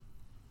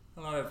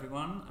Hello,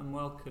 everyone, and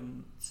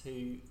welcome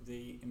to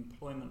the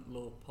Employment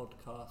Law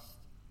Podcast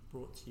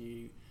brought to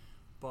you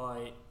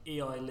by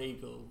EI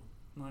Legal.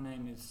 My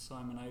name is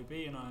Simon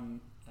Obi, and I'm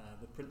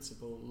the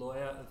principal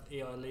lawyer of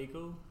EI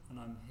Legal,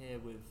 and I'm here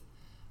with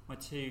my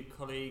two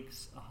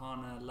colleagues,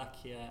 Ahana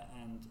Lakia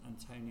and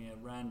Antonia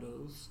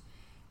Randalls.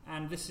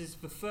 And this is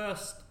the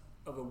first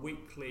of a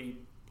weekly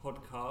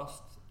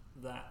podcast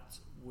that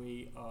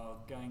we are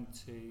going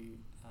to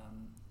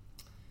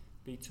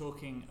be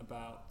talking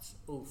about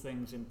all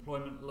things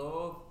employment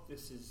law.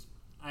 This is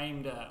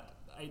aimed at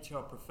HR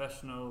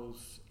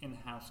professionals,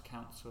 in-house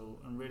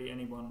counsel, and really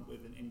anyone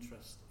with an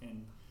interest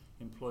in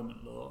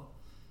employment law.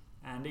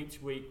 And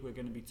each week we're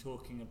going to be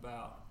talking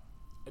about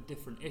a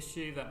different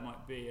issue. That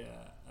might be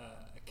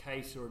a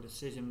case or a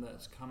decision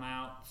that's come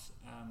out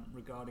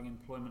regarding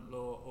employment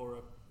law, or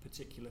a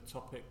particular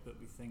topic that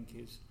we think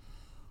is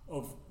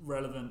of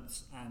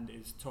relevance and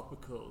is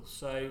topical.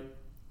 So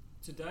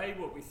today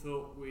what we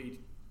thought we'd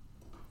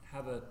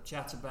have a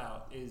chat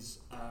about is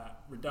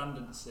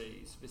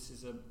redundancies. This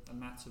is a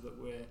matter that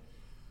we're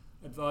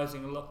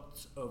advising a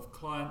lot of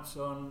clients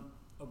on,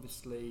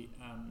 obviously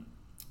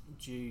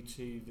due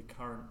to the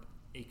current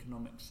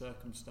economic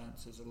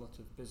circumstances. A lot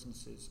of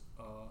businesses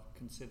are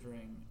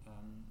considering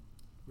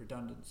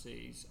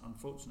redundancies,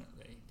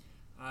 unfortunately.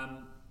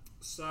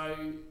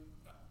 So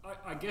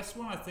I guess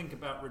when I think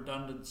about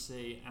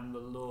redundancy and the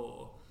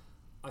law,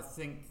 I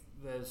think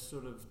there's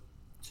sort of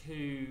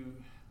two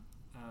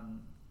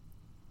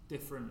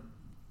different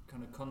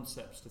kind of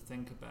concepts to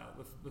think about.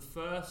 The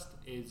first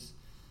is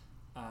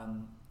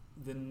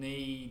the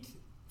need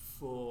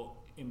for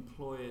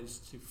employers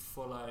to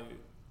follow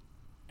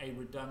a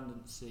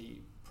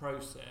redundancy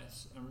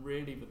process, and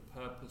really the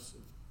purpose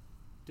of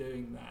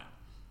doing that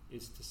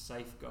is to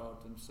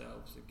safeguard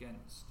themselves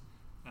against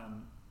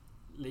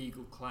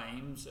legal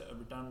claims. A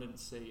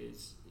redundancy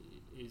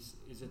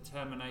is a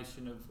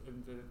termination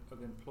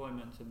of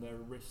employment, and there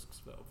are risks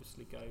that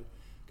obviously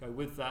go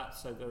with that,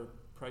 so there are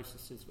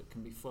processes that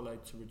can be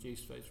followed to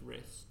reduce those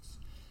risks.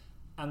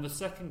 And the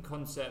second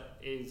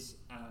concept is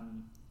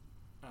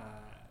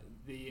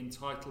the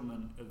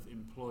entitlement of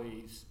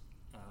employees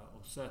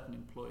or certain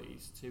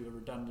employees to a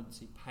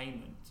redundancy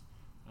payment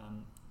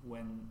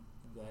when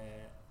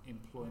their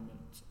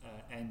employment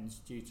ends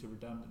due to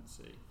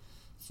redundancy.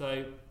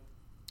 So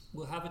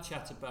we'll have a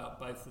chat about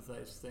both of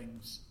those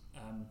things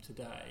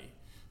today.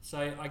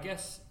 So I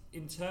guess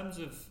in terms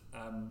of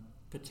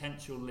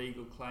potential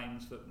legal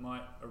claims that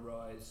might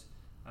arise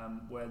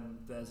when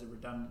there's a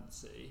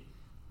redundancy,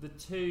 the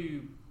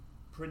two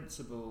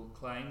principal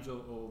claims,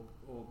 or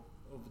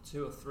the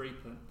two or three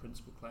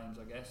principal claims,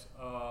 I guess,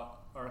 are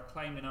a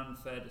claim in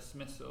unfair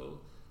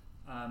dismissal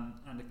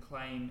and a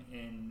claim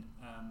in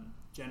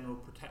general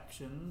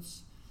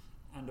protections,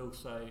 and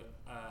also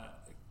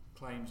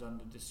claims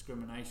under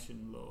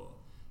discrimination law.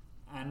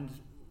 And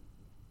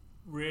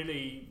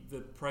really the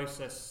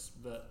process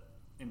that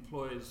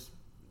employers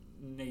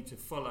need to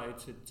follow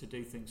to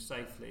do things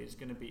safely is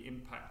going to be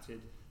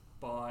impacted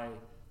by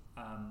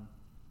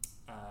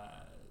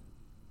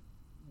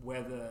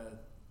whether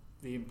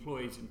the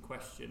employees in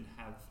question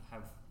have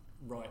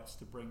rights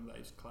to bring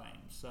those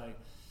claims. So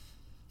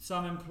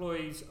some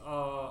employees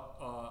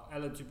are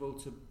eligible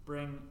to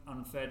bring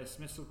unfair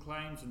dismissal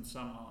claims, and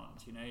some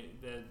aren't. You know,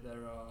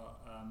 there are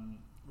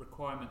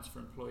requirements for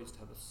employees to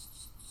have a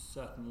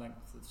certain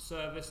length of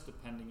service,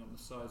 depending on the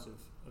size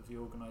of the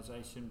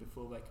organisation,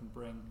 before they can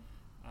bring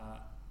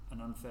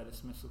an unfair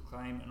dismissal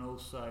claim, and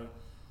also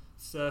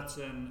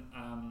certain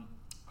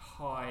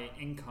high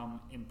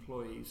income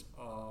employees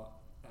are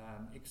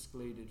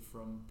excluded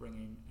from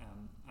bringing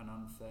an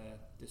unfair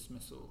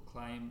dismissal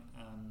claim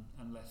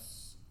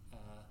unless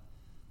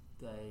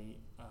their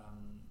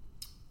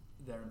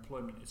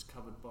employment is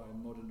covered by a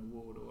modern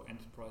award or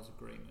enterprise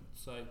agreement.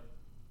 So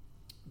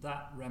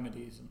that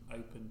remedy isn't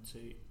open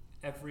to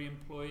every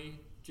employee.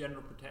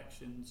 General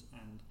protections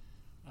and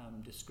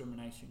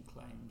discrimination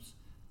claims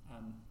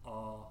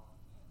are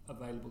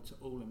available to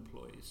all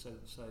employees,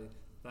 so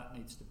that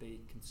needs to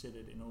be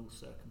considered in all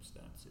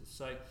circumstances.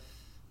 So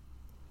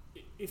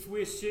if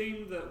we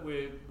assume that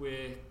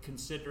we're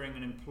considering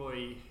an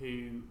employee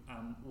who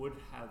would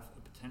have a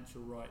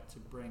potential right to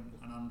bring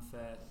an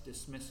unfair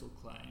dismissal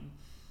claim,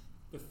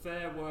 the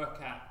Fair Work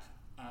Act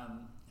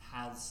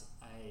has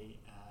a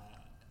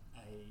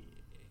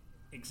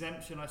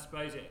exemption, I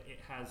suppose.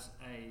 It has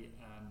a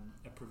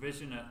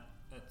provision at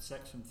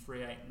section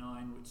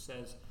 389 which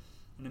says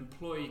an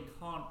employee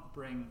can't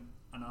bring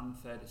an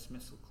unfair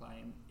dismissal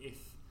claim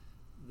if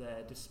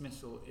their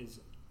dismissal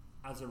is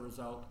as a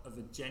result of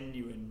a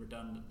genuine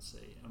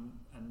redundancy,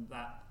 and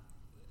that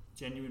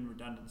genuine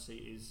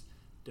redundancy is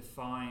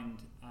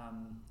defined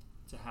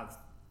to have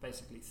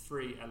basically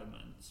three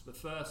elements. The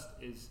first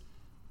is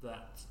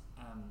that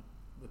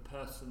the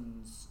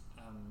person's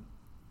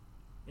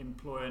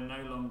employer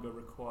no longer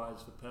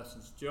requires the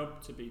person's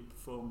job to be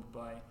performed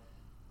by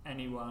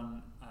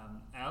anyone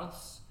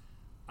else.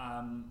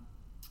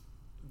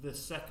 The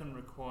second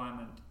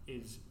requirement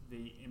is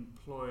the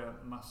employer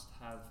must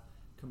have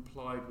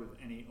complied with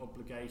any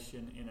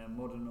obligation in a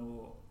modern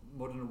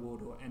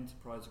award or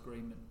enterprise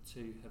agreement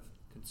to have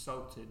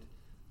consulted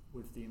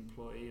with the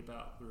employee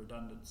about the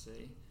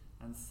redundancy.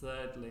 And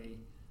thirdly,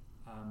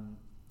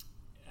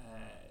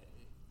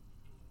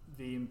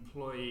 the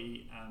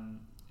employee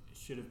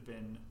should have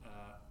been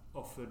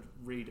offered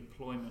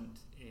redeployment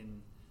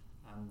in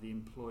the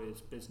employer's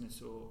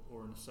business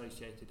or an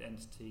associated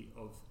entity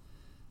of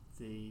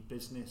the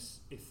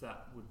business, if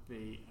that would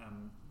be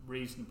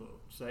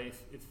reasonable. So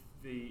if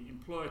the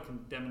employer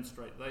can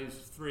demonstrate those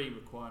three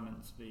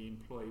requirements, the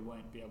employee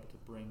won't be able to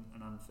bring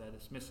an unfair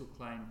dismissal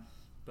claim.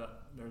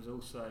 But there is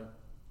also,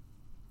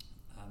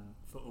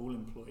 for all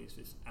employees,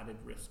 this added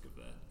risk of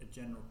a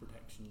general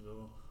protections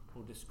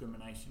or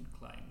discrimination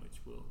claim,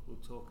 which we'll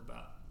talk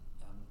about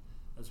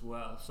as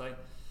well.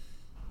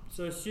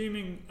 So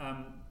assuming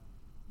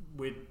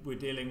we're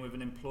dealing with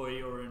an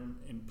employee or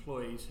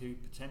employees who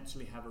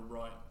potentially have a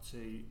right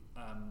to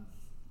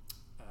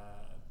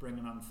bring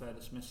an unfair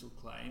dismissal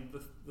claim,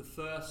 the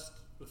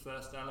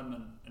first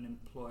element an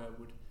employer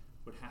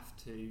would have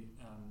to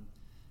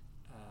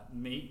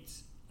meet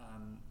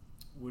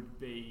would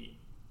be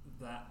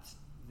that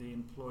the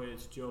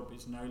employer's job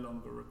is no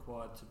longer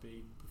required to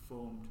be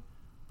performed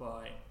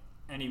by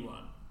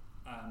anyone.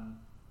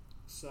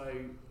 So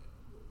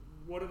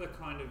what are the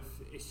kind of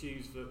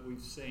issues that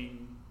we've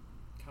seen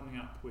coming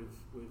up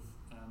with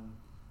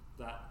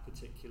that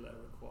particular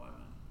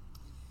requirement?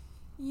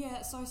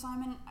 Yeah, so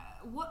Simon,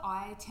 what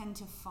I tend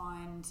to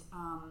find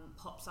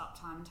pops up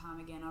time and time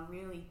again are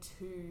really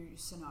two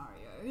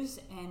scenarios,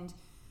 and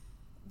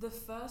the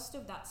first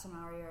of that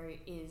scenario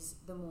is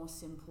the more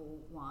simple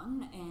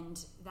one,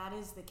 and that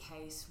is the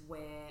case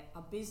where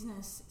a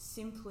business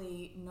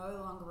simply no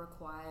longer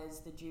requires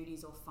the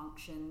duties or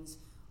functions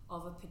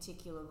of a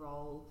particular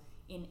role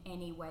in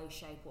any way,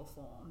 shape or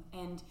form.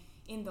 And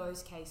in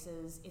those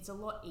cases, it's a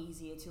lot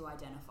easier to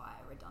identify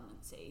a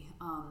redundancy.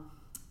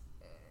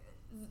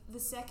 The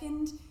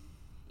second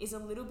is a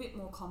little bit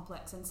more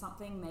complex and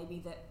something maybe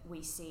that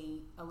we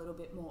see a little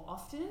bit more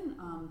often,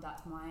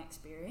 that's my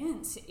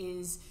experience,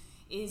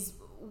 is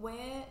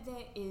where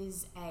there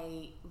is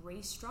a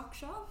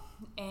restructure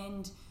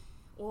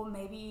or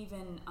maybe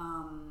even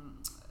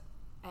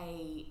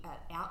a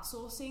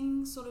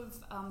outsourcing sort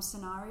of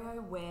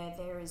scenario where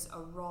there is a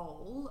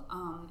role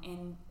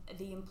and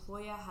the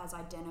employer has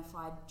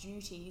identified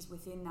duties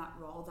within that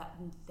role that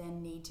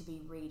then need to be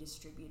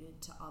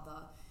redistributed to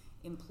other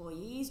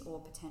employees or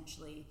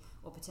potentially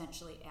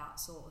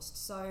outsourced.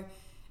 So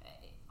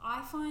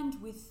I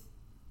find with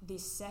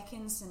this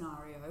second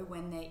scenario,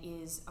 when there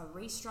is a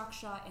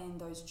restructure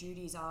and those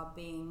duties are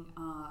being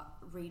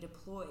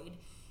redeployed,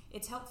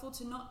 it's helpful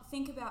to not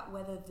think about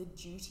whether the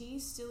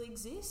duties still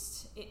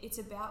exist. It's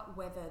about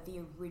whether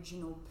the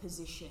original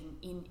position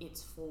in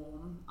its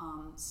form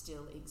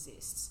still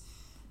exists.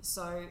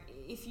 So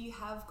if you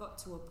have got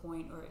to a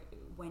point or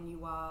when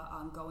you are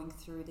going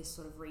through this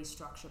sort of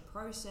restructure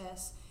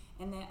process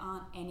and there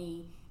aren't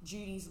any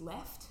duties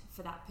left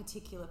for that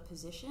particular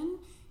position,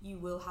 you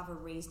will have a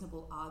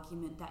reasonable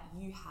argument that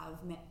you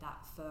have met that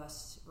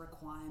first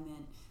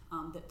requirement,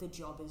 that the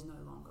job is no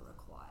longer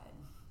required.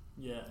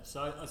 Yeah,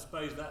 so I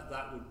suppose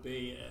that would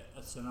be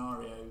a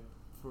scenario,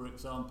 for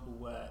example,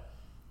 where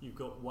you've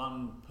got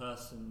one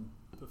person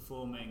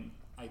performing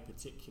a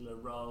particular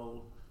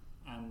role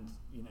and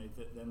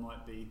that there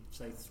might be,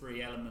 say,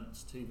 three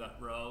elements to that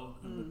role,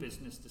 and the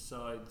business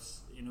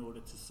decides in order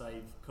to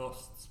save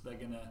costs they're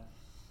going to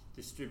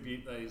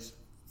distribute those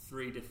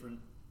three different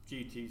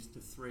duties to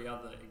three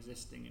other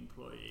existing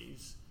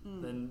employees,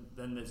 then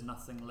there's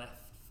nothing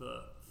left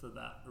for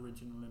that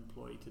original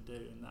employee to do,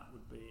 and that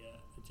would be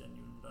a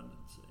genuine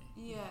redundancy.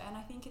 Yeah, and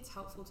I think it's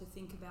helpful to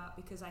think about,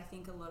 because I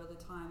think a lot of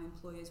the time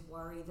employers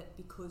worry that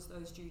because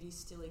those duties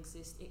still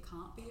exist, it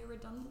can't be a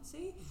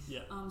redundancy.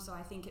 Yeah. So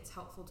I think it's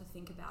helpful to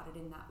think about it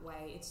in that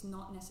way. It's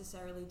not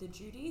necessarily the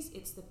duties,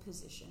 it's the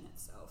position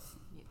itself.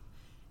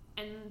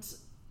 Yeah. And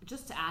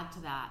just to add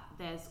to that,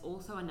 there's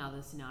also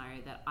another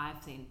scenario that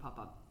I've seen pop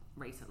up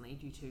recently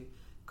due to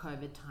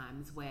COVID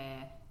times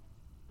where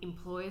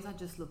employers are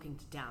just looking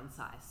to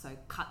downsize, so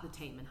cut the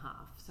team in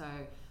half. So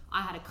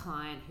I had a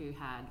client who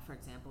had, for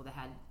example, they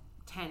had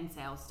 10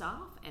 sales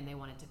staff and they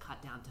wanted to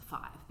cut down to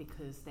 5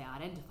 because they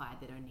identified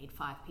they don't need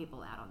 5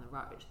 people out on the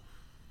road.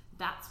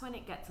 That's when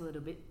it gets a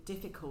little bit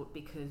difficult,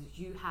 because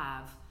you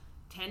have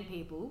 10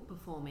 people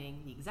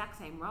performing the exact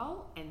same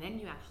role, and then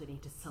you actually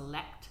need to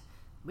select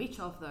which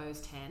of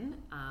those 10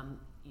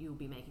 you'll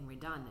be making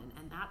redundant.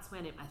 And that's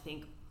when I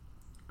think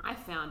I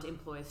found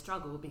employers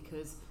struggle,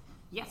 because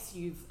yes,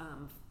 you've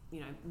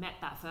met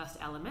that first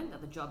element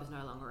that the job is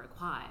no longer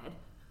required,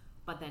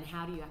 but then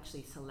how do you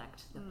actually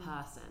select the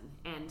person?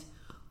 And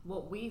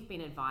what we've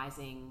been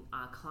advising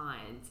our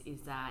clients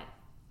is that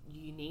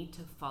you need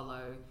to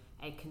follow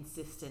a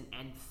consistent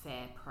and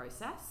fair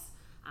process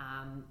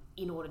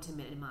in order to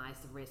minimize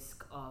the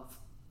risk of,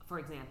 for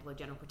example, a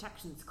general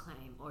protections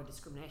claim or a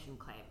discrimination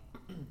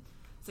claim.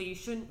 So you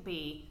shouldn't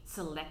be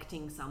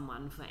selecting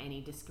someone for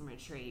any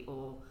discriminatory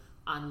or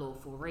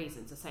unlawful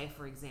reasons. So say,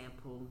 for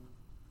example,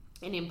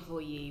 an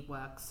employee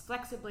works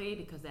flexibly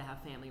because they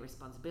have family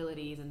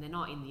responsibilities and they're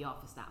not in the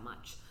office that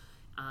much,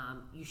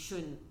 you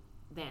shouldn't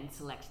then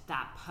select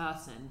that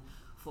person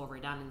for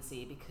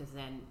redundancy, because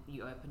then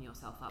you open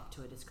yourself up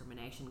to a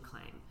discrimination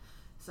claim.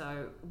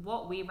 So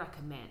what we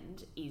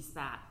recommend is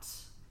that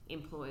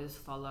employers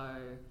follow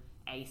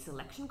a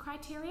selection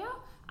criteria,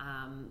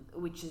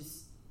 which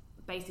is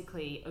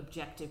basically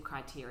objective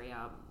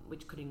criteria,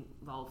 which could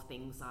involve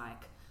things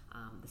like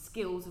the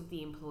skills of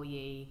the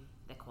employee,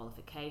 their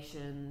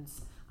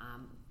qualifications,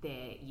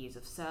 their years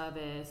of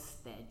service,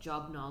 their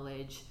job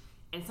knowledge,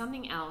 and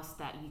something else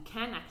that you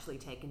can actually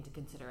take into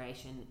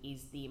consideration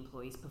is the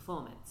employee's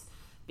performance,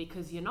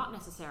 because you're not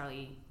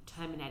necessarily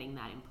terminating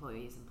that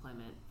employee's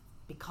employment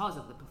because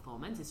of the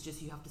performance. It's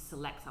just you have to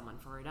select someone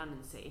for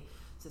redundancy.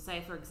 So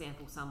say, for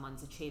example,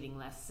 someone's achieving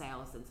less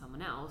sales than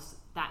someone else,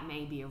 that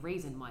may be a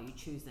reason why you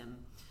choose them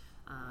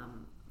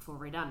for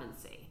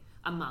redundancy,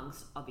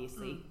 amongst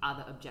obviously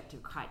other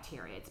objective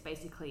criteria. It's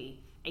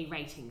basically a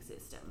rating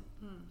system.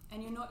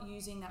 And you're not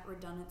using that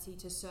redundancy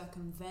to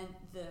circumvent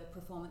the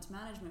performance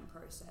management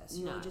process.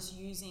 No. You're just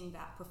using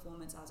that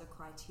performance as a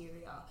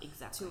criteria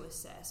to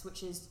assess,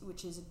 which is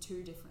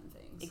two different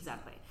things.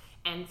 Exactly.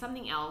 And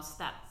something else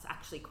that's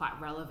actually quite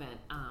relevant,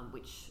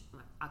 which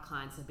our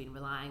clients have been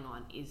relying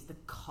on, is the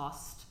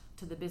cost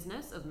to the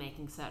business of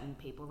making certain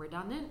people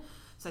redundant.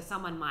 So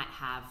someone might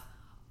have,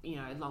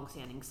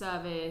 long-standing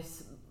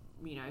service,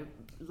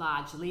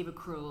 large leave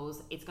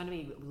accruals. It's going to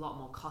be a lot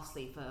more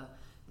costly for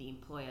the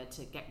employer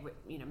to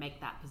make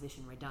that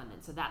position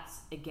redundant. So that's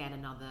again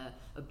another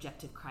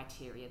objective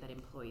criteria that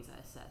employees are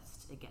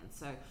assessed against.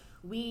 So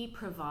we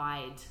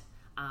provide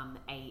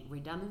a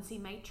redundancy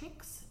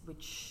matrix,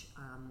 which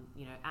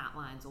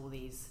outlines all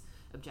these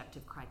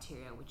objective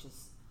criteria, which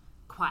is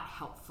quite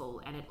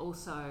helpful. And it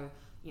also,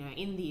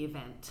 in the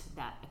event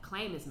that a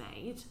claim is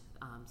made,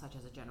 such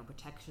as a general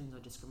protections or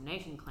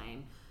discrimination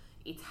claim,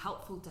 it's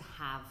helpful to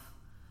have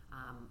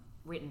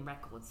written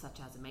records such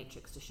as a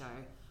matrix to show,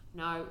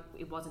 no,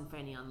 it wasn't for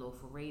any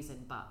unlawful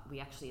reason, but we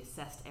actually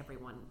assessed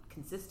everyone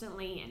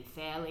consistently and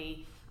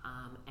fairly,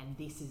 and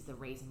this is the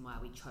reason why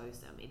we chose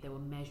them. They were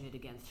measured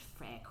against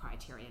fair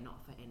criteria,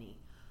 not for any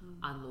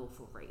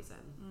unlawful reason.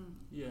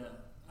 Yeah,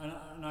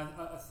 and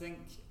I think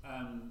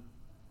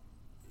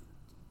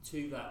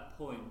to that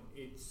point,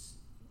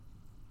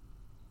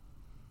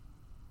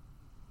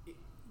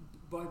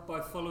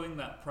 by following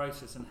that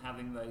process and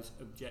having those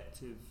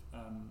objective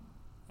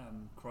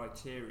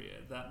criteria,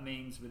 that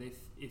means that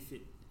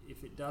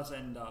if it does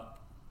end up,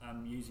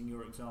 using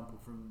your example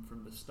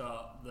from the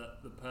start,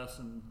 that the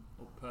person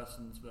or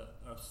persons that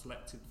are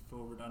selected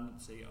for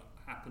redundancy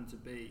happen to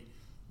be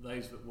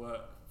those that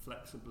work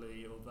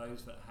flexibly or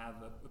those that have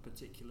a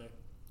particular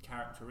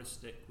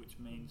characteristic, which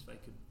means they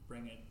could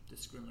bring a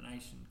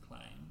discrimination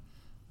claim,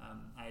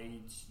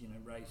 age,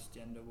 race,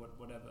 gender,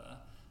 whatever.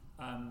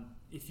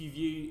 If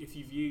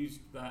you've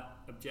used that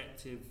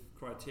objective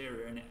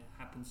criteria and it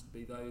happens to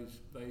be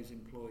those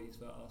employees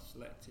that are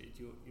selected,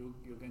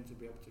 you're going to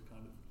be able to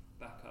kind of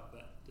back up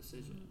that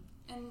decision.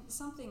 And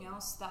something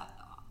else that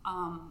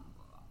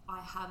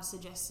I have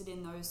suggested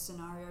in those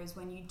scenarios,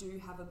 when you do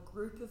have a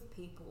group of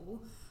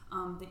people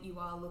that you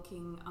are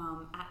looking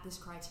at this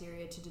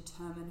criteria to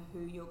determine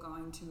who you're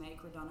going to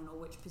make redundant or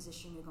which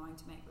position you're going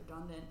to make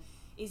redundant,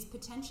 is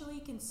potentially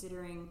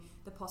considering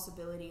the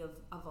possibility of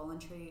a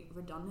voluntary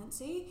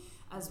redundancy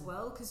as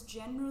well, because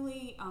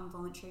generally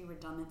voluntary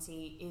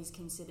redundancy is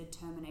considered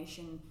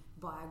termination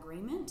by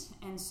agreement,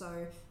 and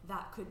so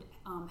that could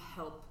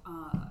help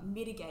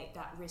mitigate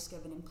that risk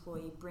of an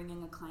employee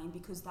bringing a claim,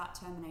 because that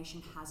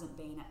termination hasn't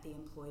been at the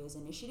employer's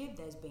initiative,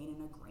 there's been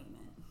an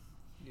agreement.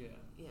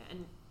 Yeah,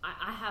 and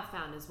I have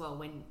found as well,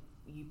 when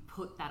you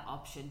put that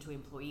option to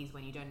employees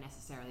when you don't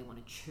necessarily want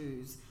to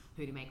choose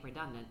who to make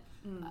redundant,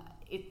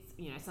 it's,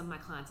 some of my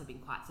clients have been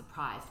quite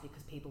surprised,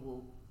 because people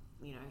will,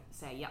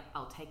 say, yep,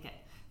 I'll take it,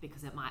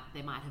 because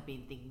they might have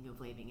been thinking of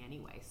leaving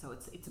anyway. So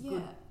it's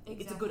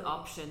a good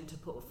option to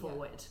put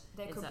forward.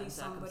 There could be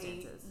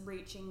somebody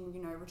reaching,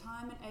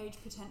 retirement age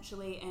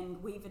potentially,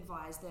 and we've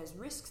advised there's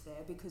risks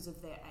there because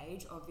of their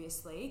age,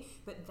 obviously,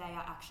 but they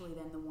are actually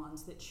then the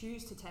ones that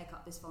choose to take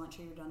up this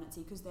voluntary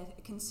redundancy because they're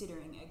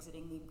considering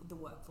exiting the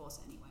workforce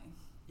anyway.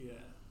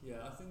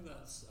 Yeah, I think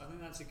that's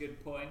a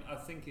good point. I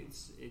think it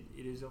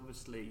is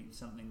obviously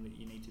something that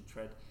you need to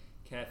tread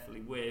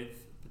carefully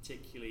with,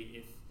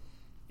 particularly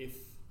if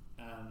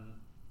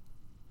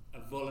a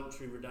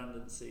voluntary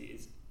redundancy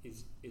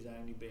is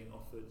only being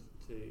offered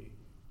to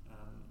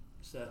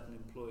certain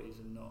employees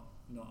and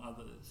not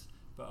others.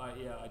 But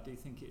I do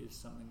think it is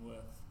something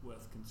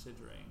worth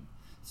considering.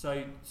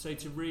 So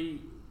to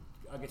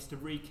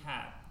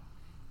recap,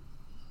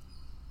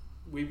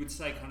 we would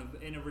say kind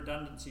of in a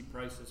redundancy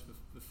process,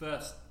 the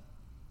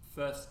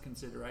first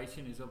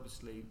consideration is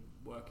obviously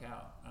work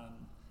out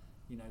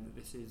that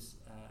this is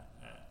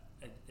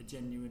a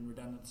genuine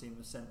redundancy in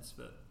the sense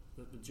that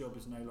the job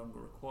is no longer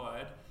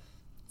required.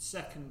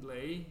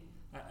 Secondly,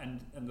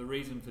 and the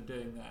reason for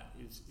doing that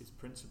is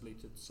principally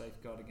to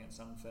safeguard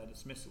against unfair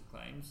dismissal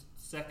claims.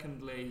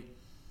 Secondly,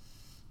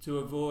 to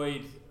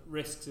avoid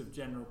risks of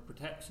general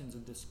protections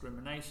and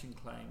discrimination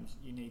claims,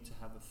 you need to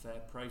have a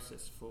fair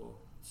process for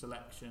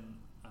selection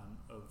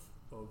of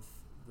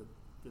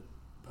the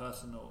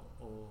person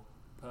or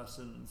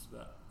persons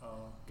that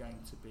are going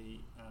to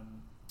be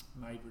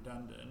made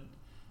redundant.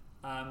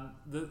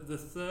 The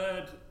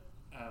third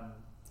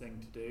thing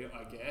to do,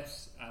 I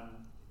guess,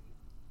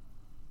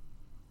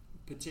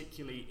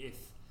 particularly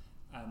if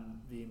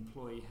the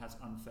employee has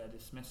unfair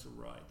dismissal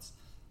rights,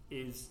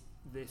 is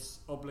this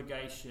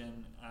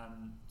obligation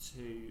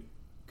to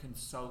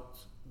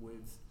consult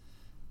with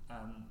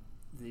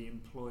the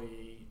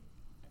employee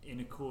in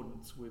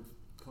accordance with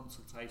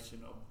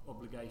consultation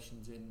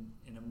obligations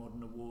in a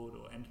modern award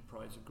or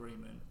enterprise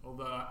agreement.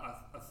 Although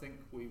I think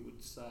we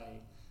would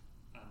say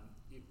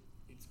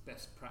it's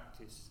best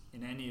practice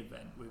in any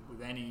event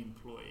with any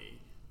employee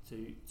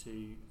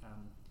to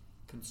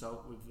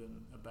consult with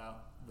them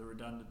about the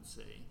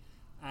redundancy.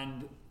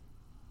 And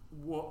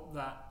what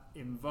that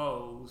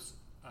involves,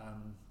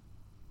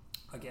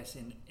 I guess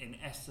in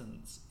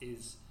essence,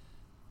 is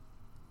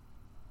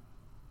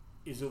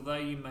although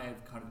you may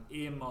have kind of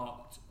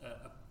earmarked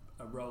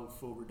a role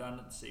for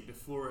redundancy,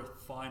 before a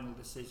final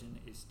decision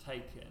is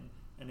taken,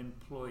 an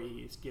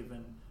employee is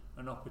given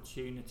an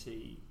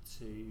opportunity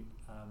to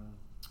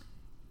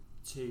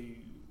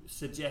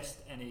suggest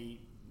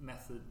any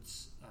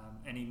methods,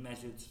 any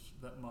measures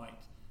that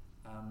might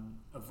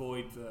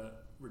avoid the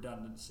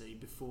redundancy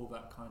before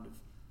that kind of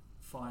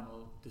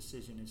final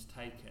decision is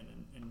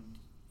taken, and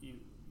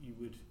you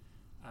would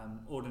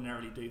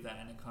ordinarily do that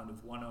in a kind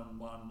of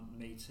one-on-one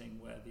meeting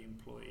where the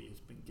employee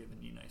has been given,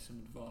 some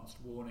advanced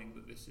warning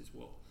that this is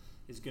what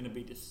is going to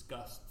be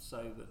discussed,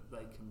 so that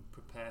they can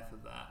prepare for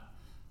that.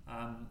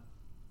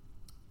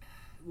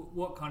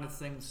 What kind of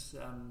things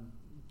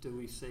do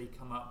we see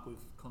come up with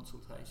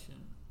consultation?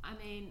 I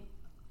mean,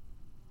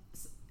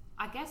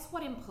 I guess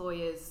what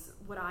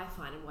I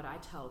find and what I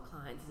tell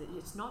clients is that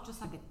it's not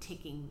just like a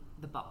ticking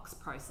the box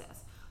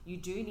process. You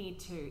do need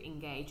to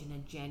engage in a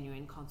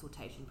genuine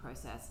consultation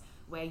process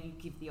where you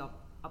give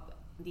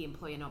the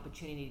employee an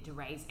opportunity to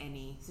raise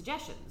any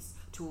suggestions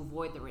to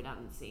avoid the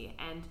redundancy.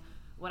 And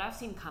what I've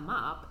seen come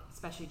up,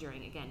 especially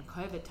during, again,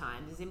 COVID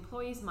times, is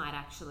employees might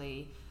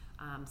actually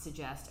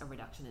suggest a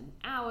reduction in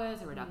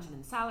hours, a reduction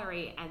in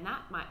salary, and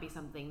that might be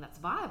something that's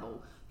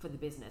viable for the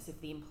business.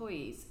 If the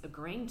employee's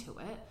agreeing to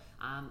it,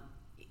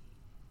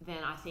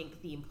 then I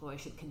think the employer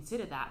should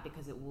consider that,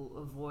 because it will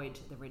avoid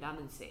the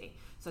redundancy.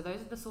 So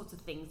those are the sorts of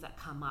things that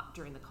come up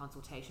during the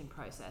consultation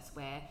process,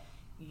 where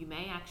you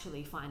may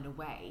actually find a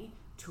way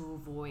to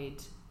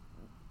avoid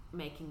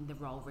making the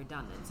role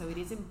redundant. So it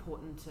is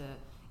important to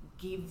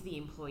give the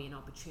employee an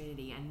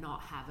opportunity and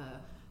not have a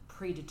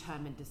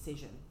predetermined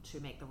decision to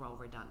make the role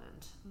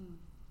redundant.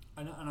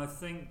 And I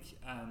think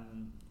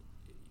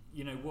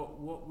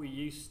what we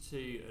used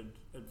to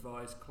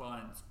advise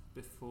clients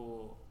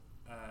before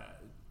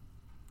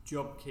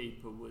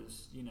JobKeeper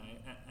was,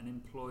 an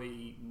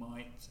employee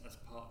might, as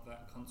part of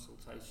that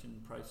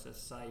consultation process,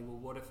 say, well,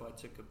 what if I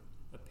took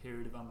a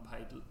period of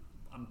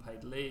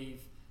unpaid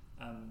leave?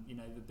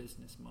 The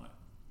business might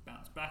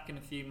bounce back in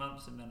a few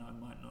months, and then I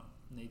might not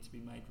need to be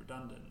made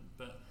redundant.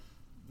 But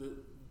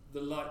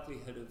the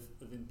likelihood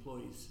of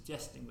employees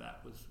suggesting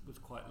that was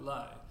quite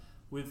low.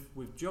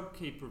 With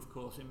JobKeeper, of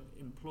course,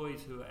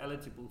 employees who are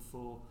eligible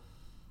for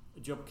a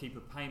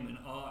JobKeeper payment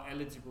are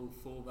eligible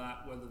for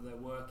that, whether they're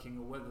working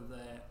or whether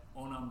they're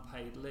on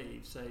unpaid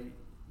leave. So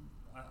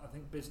I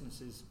think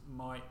businesses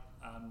might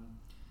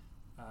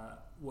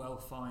well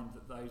find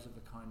that those are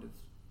the kind of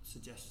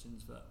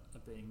suggestions that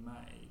are being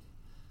made.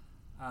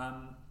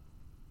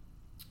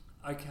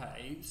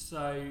 Okay,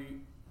 so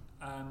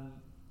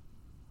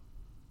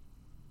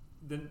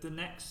the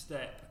next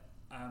step,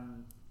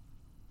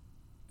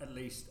 at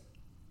least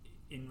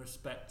in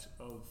respect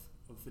of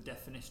the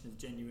definition of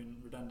genuine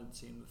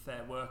redundancy in the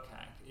Fair Work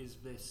Act, is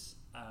this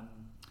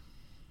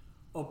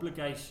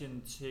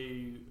obligation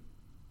to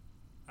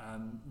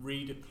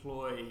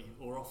redeploy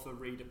or offer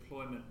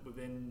redeployment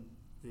within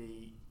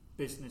the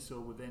business or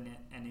within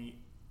any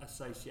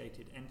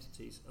associated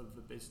entities of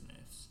the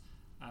business,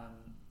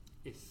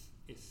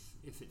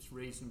 if it's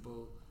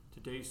reasonable to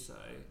do so.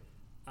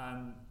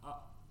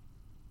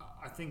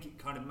 I think it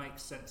kind of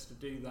makes sense to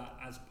do that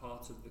as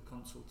part of the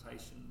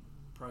consultation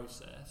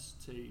process,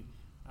 to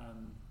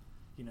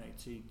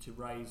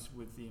raise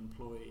with the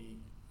employee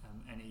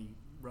any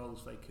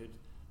roles they could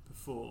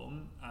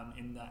perform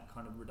in that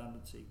kind of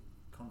redundancy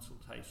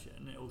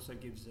consultation. It also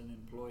gives an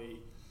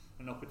employee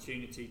an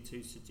opportunity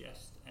to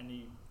suggest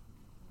any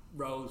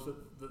roles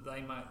that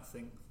they might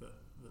think that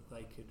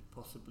they could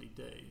possibly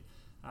do.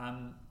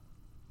 Have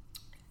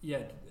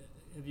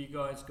you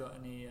guys got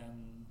any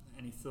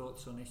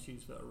thoughts on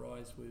issues that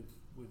arise with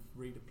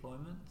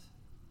redeployment?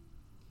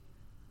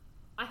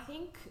 I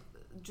think,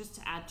 just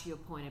to add to your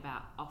point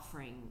about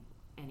offering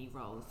any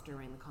roles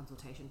during the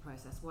consultation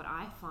process, what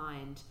I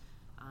find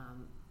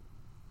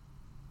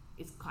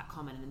is quite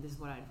common, and this is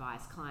what I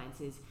advise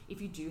clients, is if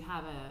you do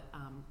have a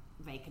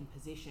vacant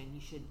position,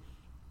 you should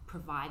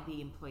provide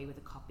the employee with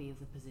a copy of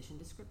the position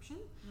description,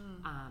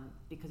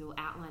 because it will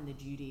outline the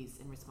duties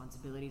and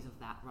responsibilities of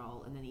that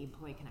role, and then the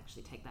employee can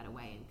actually take that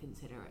away and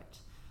consider it.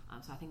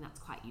 So I think that's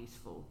quite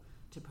useful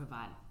to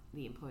provide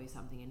the employee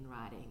something in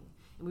writing.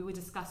 And we were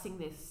discussing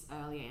this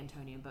earlier,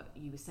 Antonia, but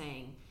you were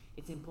saying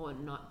it's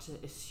important not to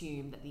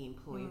assume that the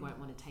employee won't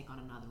want to take on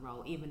another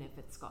role, even if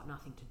it's got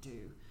nothing to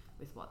do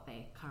with what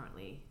they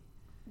currently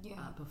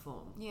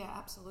perform. Yeah,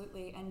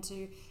 absolutely. And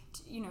to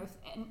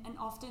and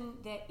often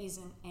there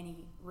isn't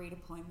any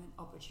redeployment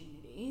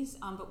opportunities,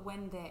 but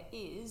when there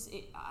is,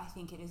 I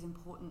think it is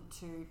important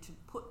to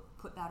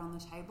put that on the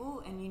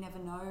table. And you never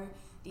know,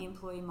 the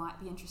employee might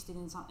be interested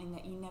in something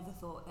that you never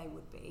thought they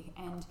would be,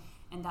 and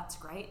that's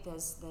great.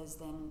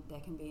 There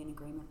can be an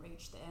agreement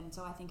reached there, and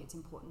so I think it's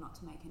important not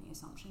to make any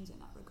assumptions in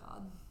that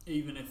regard.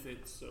 Even if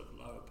it's sort of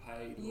lower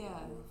paid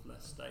or of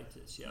less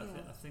status.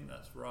 I think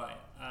that's right.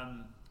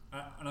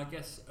 And I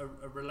guess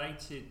a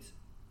related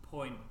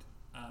point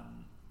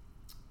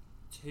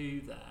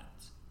to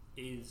that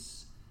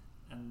is,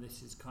 and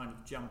this is kind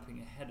of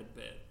jumping ahead a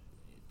bit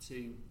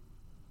to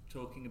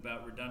talking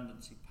about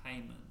redundancy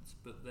payments,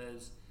 but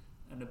there's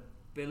an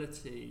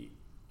ability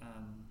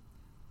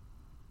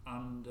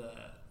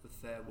under the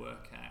Fair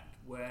Work Act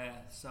where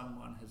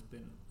someone has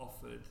been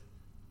offered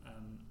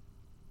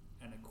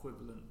an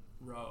equivalent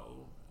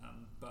role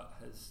but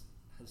has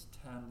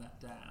turned that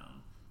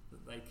down,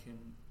 that they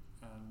can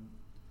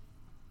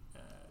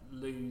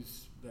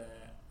lose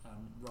their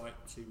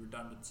right to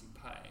redundancy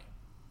pay.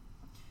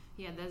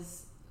 Yeah,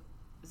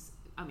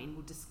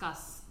 we'll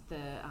discuss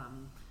the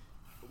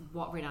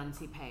what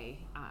redundancy pay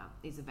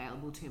is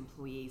available to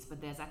employees, but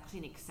there's actually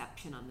an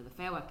exception under the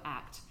Fair Work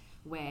Act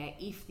where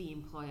if the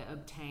employer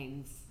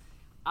obtains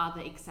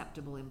other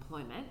acceptable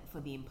employment for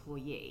the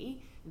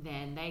employee,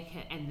 then they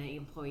can, and the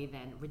employee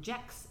then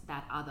rejects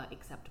that other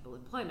acceptable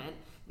employment,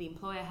 the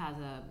employer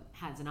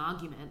has an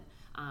argument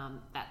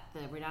that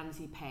the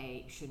redundancy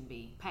pay shouldn't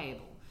be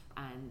payable,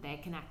 and they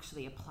can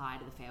actually apply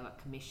to the Fair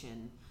Work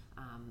Commission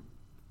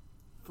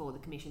for the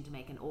Commission to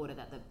make an order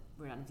that the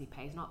redundancy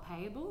pay is not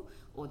payable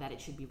or that it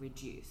should be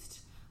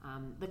reduced.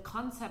 The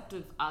concept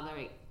of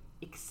other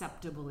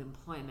acceptable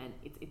employment,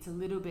 it's a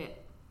little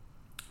bit,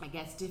 I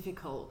guess,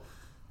 difficult,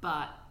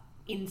 but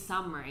in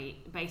summary,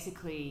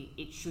 basically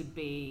it should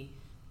be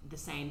the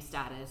same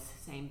status,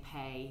 same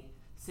pay,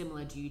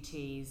 similar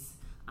duties,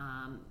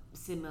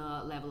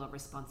 similar level of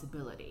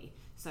responsibility.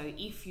 So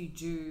if you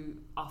do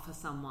offer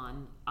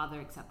someone other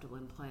acceptable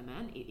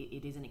employment,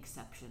 it is an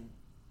exception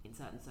in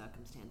certain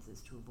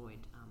circumstances to avoid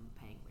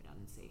paying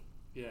redundancy.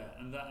 Yeah,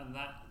 and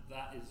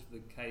that is the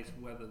case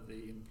whether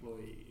the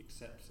employee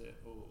accepts it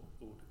or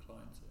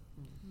declines it.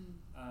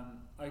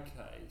 Mm-hmm.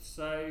 Okay,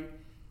 so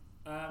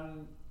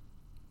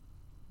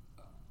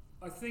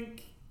I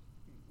think,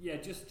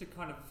 just to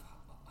kind of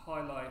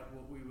highlight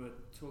what we were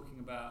talking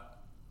about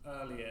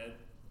earlier,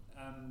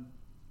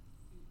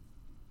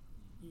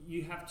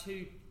 you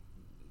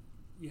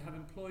have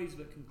employees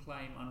that can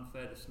claim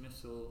unfair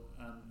dismissal,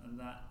 and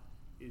that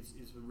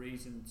is a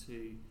reason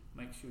to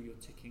make sure you're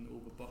ticking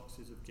all the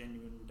boxes of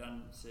genuine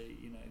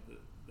redundancy,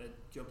 that their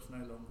job's no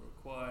longer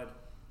required,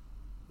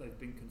 they've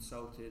been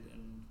consulted,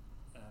 and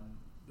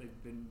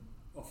they've been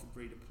offered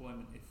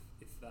redeployment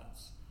if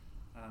that's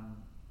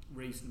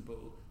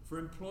reasonable. For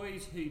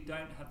employees who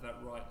don't have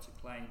that right to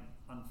claim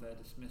unfair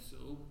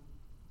dismissal,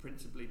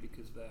 principally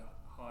because they're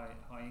high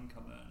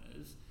income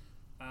earners,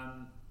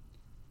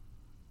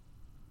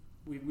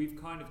 we've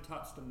kind of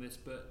touched on this,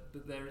 but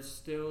there is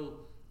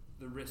still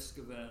the risk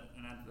of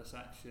an adverse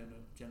action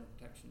of general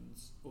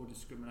protections or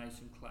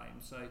discrimination claim.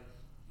 So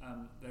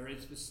there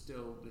is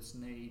still this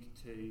need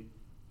to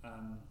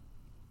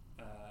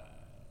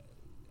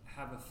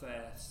have a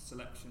fair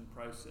selection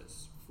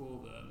process for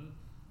them.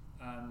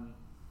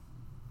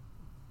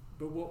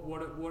 But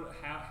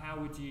how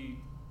would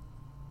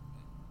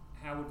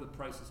the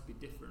process be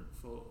different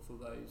for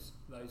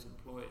those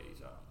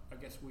employees? I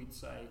guess we'd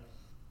say,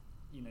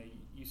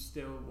 you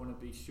still want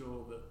to be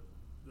sure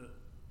that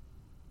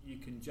you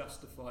can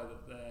justify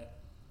that their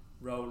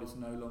role is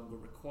no longer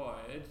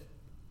required.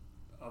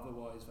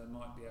 Otherwise, they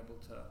might be able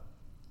to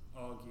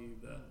argue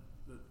that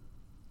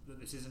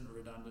this isn't a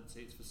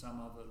redundancy; it's for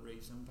some other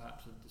reason,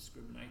 perhaps a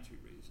discriminatory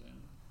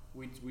reason.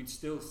 We'd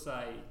still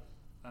say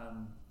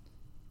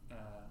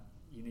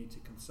you need to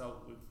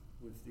consult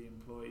with the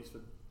employees for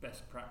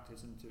best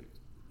practice and to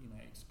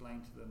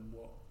explain to them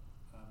what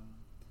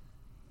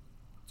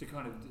to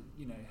kind of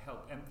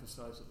help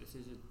emphasise that this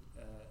is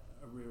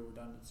a real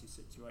redundancy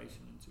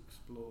situation, and to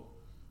explore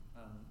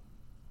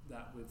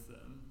that with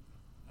them.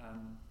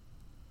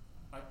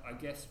 I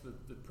guess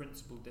the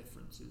principal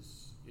difference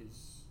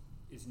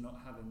is not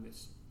having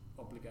this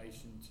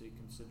obligation to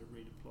consider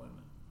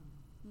redeployment.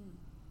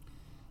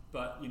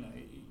 But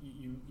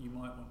you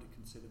might want to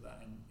consider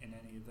that in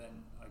any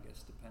event, I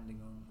guess,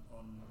 depending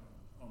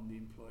on the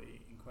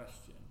employee in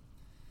question.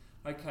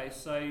 Okay,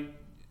 so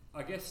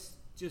I guess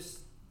just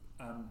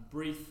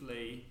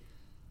briefly,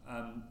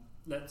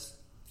 let's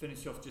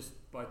finish off just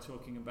by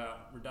talking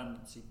about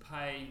redundancy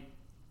pay.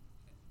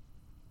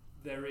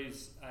 there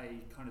is a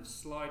kind of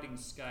sliding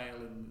scale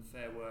in the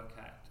Fair Work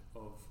Act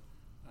of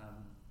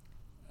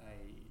a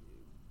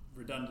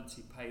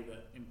redundancy pay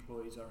that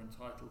employees are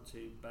entitled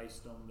to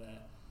based on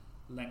their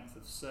length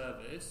of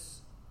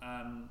service,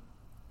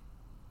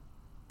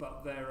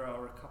 but there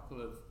are a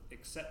couple of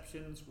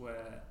exceptions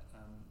where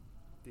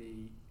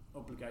the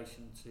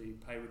obligation to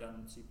pay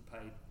redundancy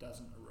pay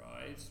doesn't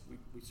arise.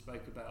 We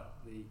spoke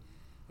about the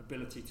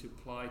ability to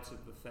apply to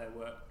the Fair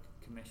Work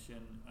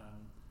Commission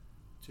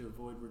to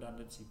avoid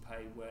redundancy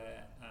pay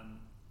where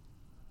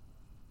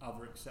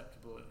other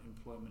acceptable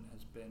employment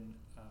has been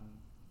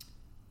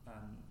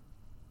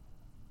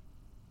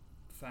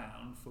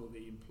found for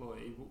the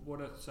employee. What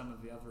are some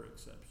of the other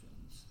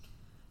exceptions?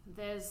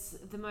 There's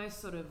the most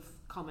sort of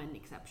common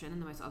exception,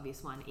 and the most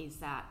obvious one is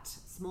that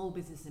small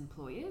business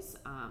employers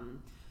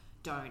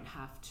don't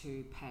have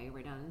to pay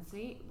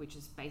redundancy, which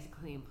is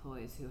basically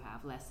employers who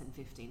have less than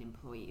 15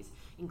 employees,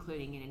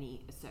 including in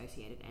any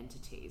associated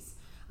entities,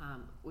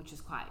 which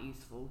is quite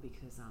useful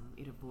because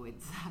it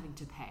avoids having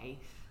to pay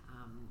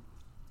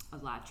a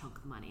large chunk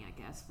of money, I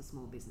guess, for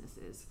small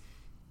businesses.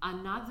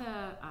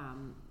 Another...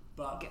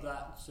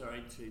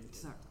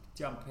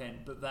 jump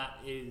in, but that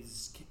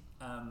is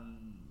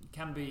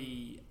can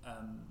be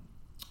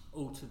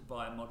altered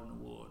by a modern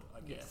award, I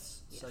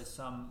guess. Yes. So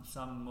some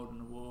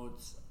modern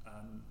awards,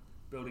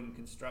 building and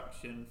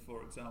construction,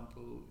 for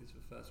example, is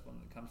the first one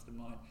that comes to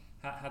mind,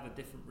 have a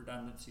different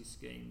redundancy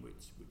scheme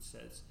which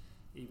says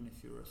even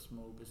if you're a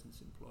small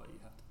business employee, you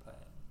have to pay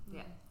it.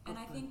 Yeah. And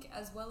I think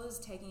as well as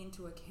taking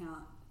into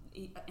account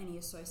any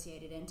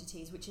associated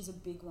entities, which is a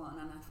big one,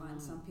 and I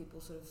find some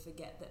people sort of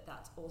forget that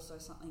that's also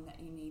something that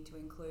you need to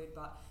include,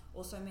 but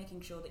also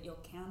making sure that you're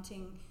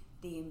counting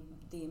the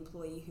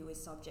employee who is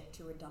subject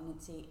to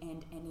redundancy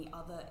and any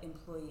other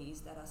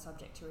employees that are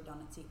subject to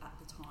redundancy at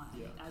the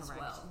time as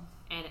Correct. well.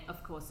 And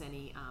of course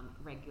any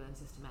regular and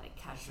systematic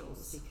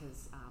casuals,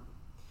 because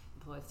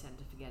employers tend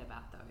to forget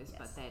about those,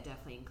 but they're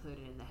definitely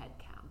included in the head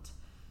count.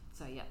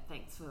 So yeah,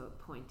 thanks for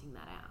pointing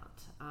that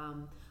out.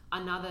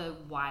 Another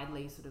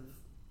widely sort of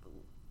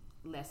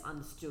less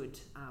understood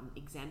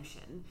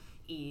exemption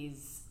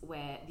is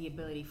where the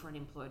ability for an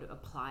employer to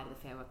apply to the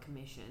Fair Work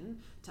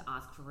Commission to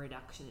ask for a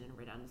reduction in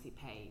redundancy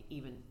pay,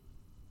 even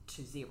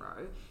to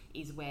zero,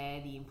 is where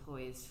the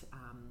employer's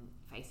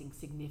facing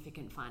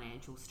significant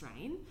financial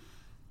strain.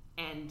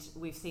 And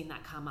we've seen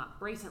that come up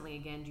recently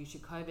again due to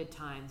COVID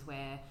times,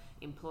 where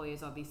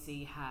employers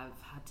obviously have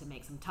had to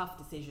make some tough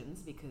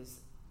decisions because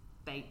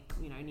they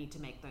need to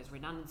make those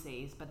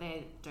redundancies, but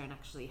they don't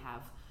actually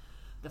have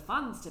the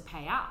funds to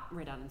pay out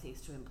redundancies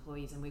to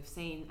employees. And we've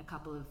seen a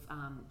couple of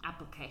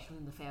applications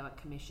from the Fair Work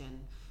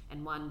Commission,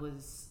 and one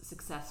was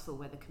successful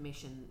where the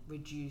Commission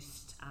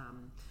reduced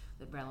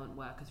the relevant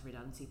workers'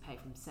 redundancy pay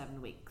from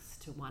 7 weeks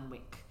to 1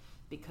 week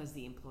because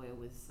the employer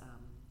was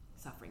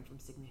suffering from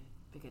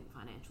significant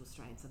financial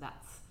strain. So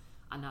that's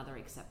another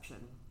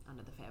exception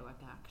under the Fair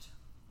Work Act.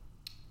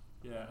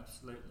 Yeah,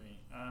 absolutely.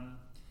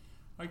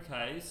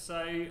 Okay,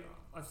 so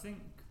I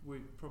think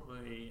we've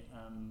probably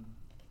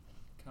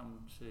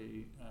come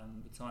to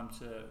the time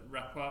to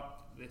wrap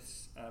up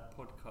this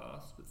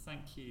podcast, but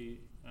thank you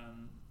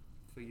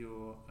for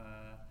your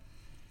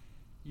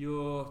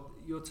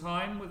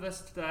time with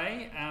us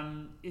today.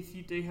 If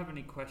you do have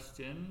any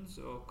questions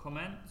or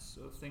comments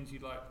or things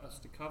you'd like us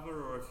to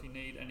cover, or if you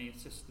need any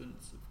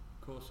assistance, of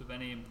course, with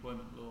any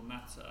employment law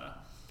matter,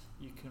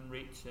 you can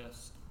reach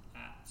us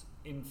at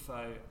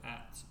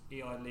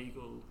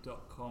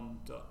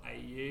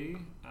info@eilegal.com.au.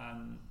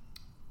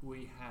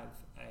 We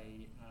have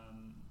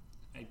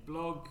a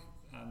blog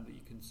that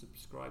you can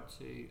subscribe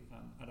to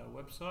at our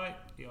website,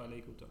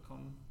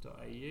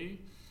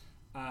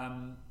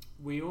 eilegal.com.au.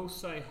 We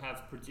also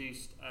have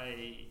produced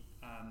a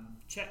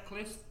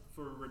checklist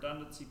for a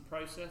redundancy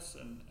process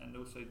and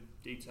also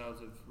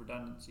details of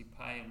redundancy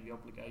pay and the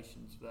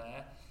obligations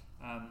there,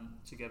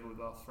 together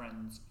with our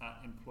friends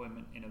at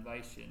Employment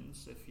Innovations.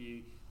 So if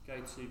you go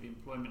to the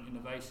Employment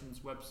Innovations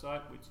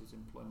website, which is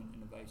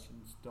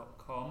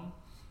employmentinnovations.com,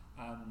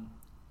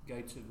 go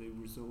to the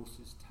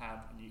resources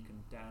tab and you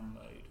can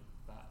download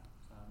that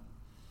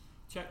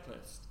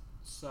checklist.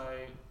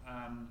 So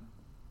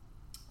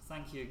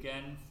thank you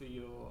again for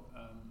your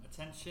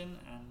attention,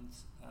 and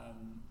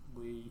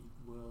we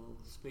will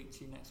speak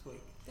to you next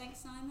week.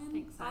 Thanks, Simon.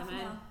 Thanks, Simon. Bye for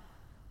now.